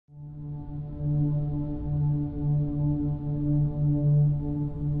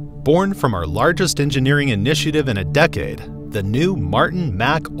Born from our largest engineering initiative in a decade, the new Martin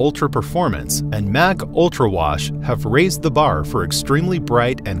Mac Ultra Performance and Mac Ultra Wash have raised the bar for extremely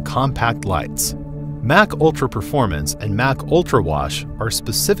bright and compact lights. Mac Ultra Performance and Mac Ultra Wash are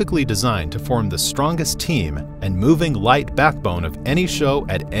specifically designed to form the strongest team and moving light backbone of any show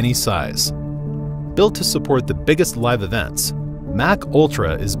at any size. Built to support the biggest live events, Mac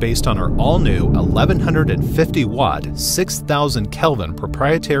Ultra is based on our all-new 1150-watt, 6000 Kelvin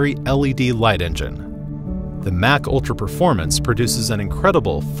proprietary LED light engine. The Mac Ultra Performance produces an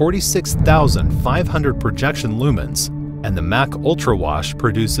incredible 46,500 projection lumens, and the Mac Ultra Wash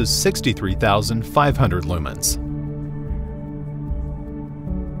produces 63,500 lumens.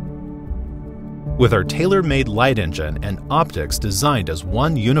 With our tailor-made light engine and optics designed as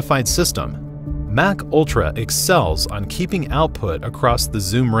one unified system, Mac Ultra excels on keeping output across the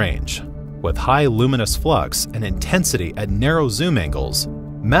zoom range. With high luminous flux and intensity at narrow zoom angles,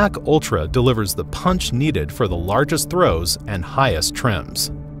 Mac Ultra delivers the punch needed for the largest throws and highest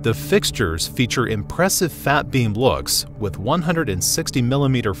trims. The fixtures feature impressive fat beam looks with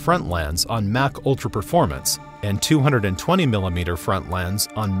 160mm front lens on Mac Ultra Performance and 220mm front lens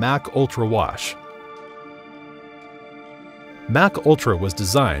on Mac Ultra Wash. Mac Ultra was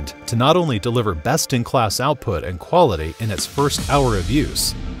designed to not only deliver best-in-class output and quality in its first hour of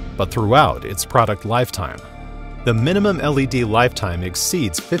use, but throughout its product lifetime. The minimum LED lifetime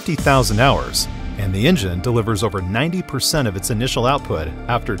exceeds 50,000 hours, and the engine delivers over 90% of its initial output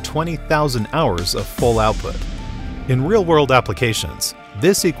after 20,000 hours of full output. In real-world applications,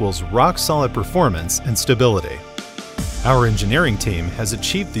 this equals rock-solid performance and stability. Our engineering team has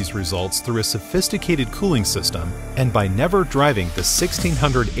achieved these results through a sophisticated cooling system and by never driving the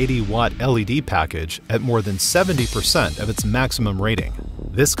 1680-watt LED package at more than 70% of its maximum rating.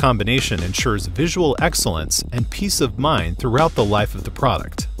 This combination ensures visual excellence and peace of mind throughout the life of the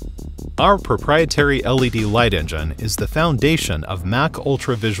product. Our proprietary LED light engine is the foundation of Mac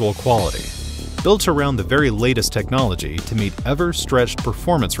Ultra visual quality, built around the very latest technology to meet ever-stretched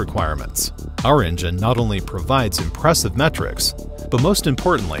performance requirements. Our engine not only provides impressive metrics, but most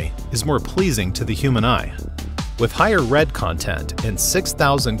importantly, is more pleasing to the human eye. With higher red content and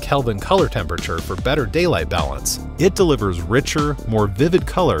 6000 Kelvin color temperature for better daylight balance, it delivers richer, more vivid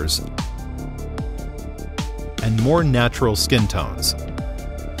colors and more natural skin tones.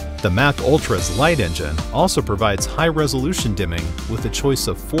 The Mac Ultra's light engine also provides high-resolution dimming with a choice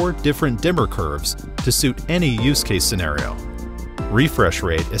of 4 different dimmer curves to suit any use case scenario. Refresh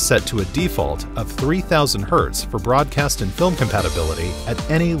rate is set to a default of 3000 Hz for broadcast and film compatibility at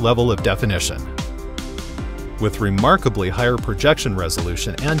any level of definition. With remarkably higher projection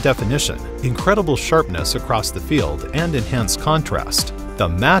resolution and definition, incredible sharpness across the field, and enhanced contrast, the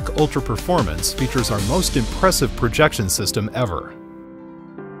Mac Ultra Performance features our most impressive projection system ever.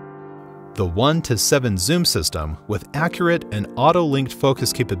 The 1:7 zoom system with accurate and auto-linked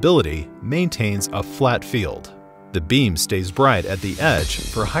focus capability maintains a flat field. The beam stays bright at the edge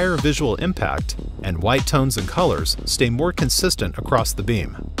for higher visual impact, and white tones and colors stay more consistent across the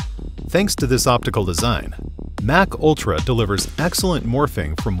beam. Thanks to this optical design, Mac Ultra delivers excellent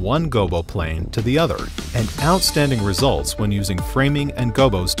morphing from one gobo plane to the other, and outstanding results when using framing and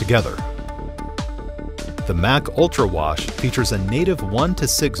gobos together. The Mac Ultra Wash features a native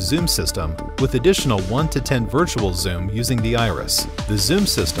 1:6 zoom system with additional 1:10 virtual zoom using the iris. The zoom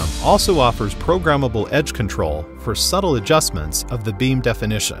system also offers programmable edge control for subtle adjustments of the beam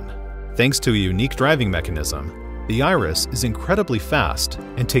definition. Thanks to a unique driving mechanism, the iris is incredibly fast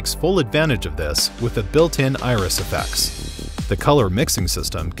and takes full advantage of this with the built-in iris effects. The color mixing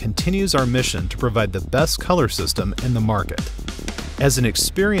system continues our mission to provide the best color system in the market. As an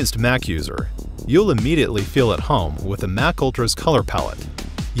experienced Mac user, you'll immediately feel at home with the Mac Ultra's color palette,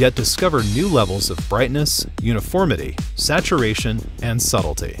 yet discover new levels of brightness, uniformity, saturation, and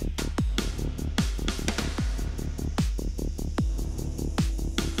subtlety.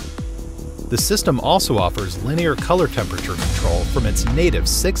 The system also offers linear color temperature control from its native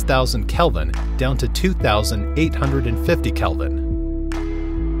 6000 Kelvin down to 2850 Kelvin.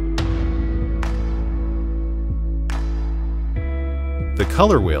 The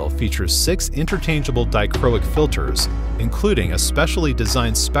color wheel features 6 interchangeable dichroic filters, including a specially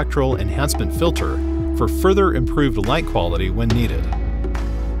designed spectral enhancement filter for further improved light quality when needed.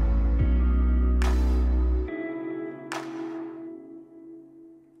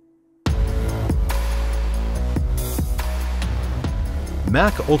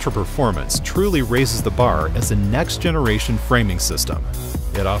 Mac Ultra Performance truly raises the bar as a next-generation framing system.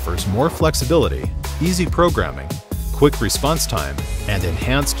 It offers more flexibility, easy programming, quick response time, and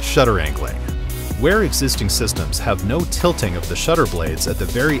enhanced shutter angling. Where existing systems have no tilting of the shutter blades at the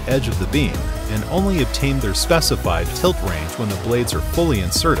very edge of the beam and only obtain their specified tilt range when the blades are fully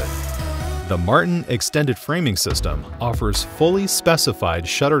inserted, the Martin Extended Framing System offers fully specified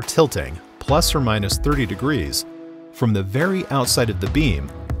shutter tilting plus or minus 30 degrees from the very outside of the beam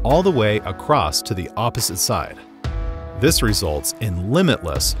all the way across to the opposite side. This results in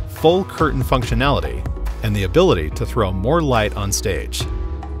limitless full curtain functionality and the ability to throw more light on stage.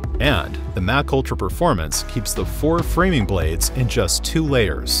 And the Mac Ultra Performance keeps the 4 framing blades in just 2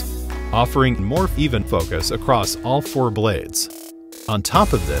 layers, offering more even focus across all 4 blades. On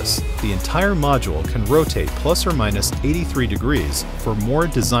top of this, the entire module can rotate plus or minus 83 degrees for more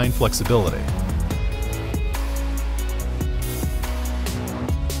design flexibility.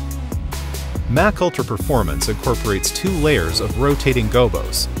 Mac Ultra Performance incorporates 2 layers of rotating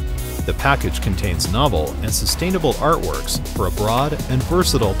gobos. The package contains novel and sustainable artworks for a broad and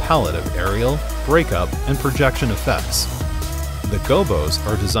versatile palette of aerial, breakup, and projection effects. The gobos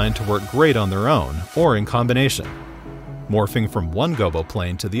are designed to work great on their own or in combination. Morphing from one gobo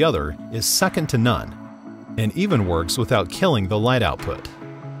plane to the other is second to none, and even works without killing the light output.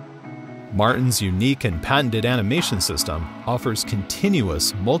 Martin's unique and patented animation system offers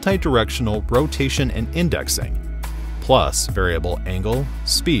continuous multi-directional rotation and indexing, plus variable angle,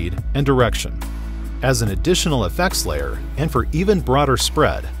 speed, and direction. As an additional effects layer, and for even broader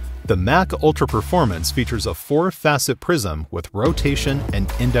spread, the Mac Ultra Performance features a 4-facet prism with rotation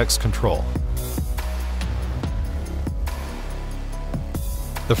and index control.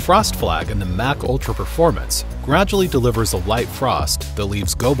 The frost flag in the Mac Ultra Performance gradually delivers a light frost that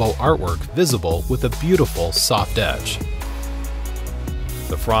leaves gobo artwork visible with a beautiful soft edge.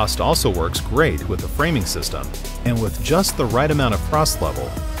 The frost also works great with the framing system, and with just the right amount of frost level,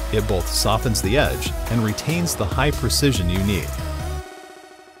 it both softens the edge and retains the high precision you need.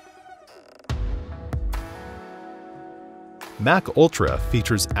 Mac Ultra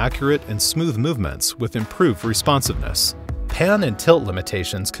features accurate and smooth movements with improved responsiveness. Pan and tilt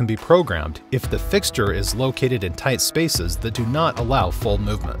limitations can be programmed if the fixture is located in tight spaces that do not allow full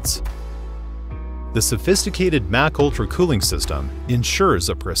movements. The sophisticated Mac Ultra cooling system ensures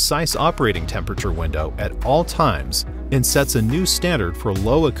a precise operating temperature window at all times and sets a new standard for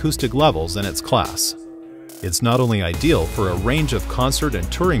low acoustic levels in its class. It's not only ideal for a range of concert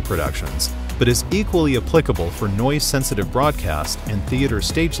and touring productions, but is equally applicable for noise-sensitive broadcast and theater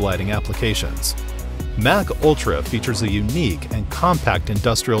stage lighting applications. Mac Ultra features a unique and compact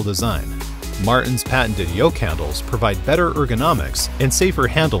industrial design. Martin's patented yoke handles provide better ergonomics and safer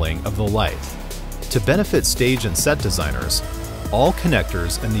handling of the light. To benefit stage and set designers, all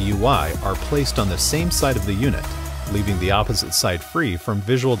connectors and the UI are placed on the same side of the unit, leaving the opposite side free from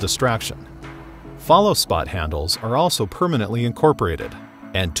visual distraction. Follow spot handles are also permanently incorporated,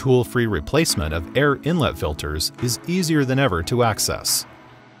 and tool-free replacement of air inlet filters is easier than ever to access.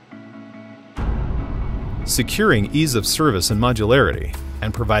 Securing ease of service and modularity,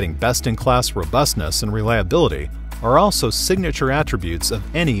 and providing best-in-class robustness and reliability are also signature attributes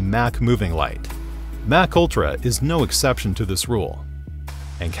of any Mac moving light. Mac Ultra is no exception to this rule,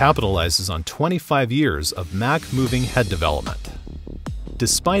 and capitalizes on 25 years of Mac moving head development.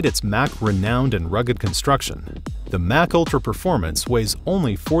 Despite its Mac renowned and rugged construction, the Mac Ultra Performance weighs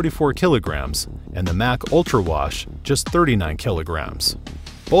only 44 kilograms and the Mac Ultra Wash just 39 kilograms.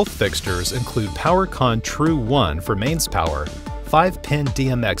 Both fixtures include PowerCon True 1 for mains power, 5-pin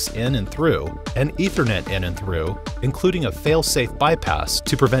DMX in and through, and Ethernet in and through, including a fail-safe bypass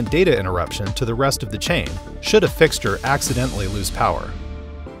to prevent data interruption to the rest of the chain should a fixture accidentally lose power.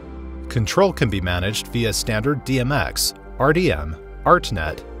 Control can be managed via standard DMX, RDM,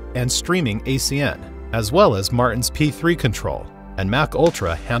 ArtNet, and streaming ACN, as well as Martin's P3 control, and Mac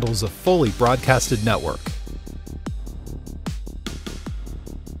Ultra handles a fully broadcasted network.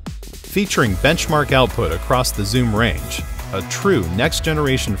 Featuring benchmark output across the zoom range, a true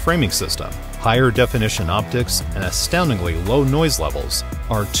next-generation framing system, higher definition optics, and astoundingly low noise levels,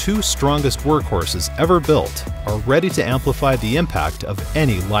 our 2 strongest workhorses ever built are ready to amplify the impact of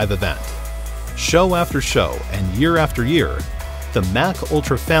any live event. Show after show and year after year, the Mac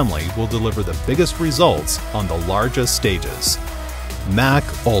Ultra family will deliver the biggest results on the largest stages. Mac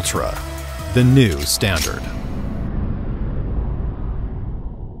Ultra, the new standard.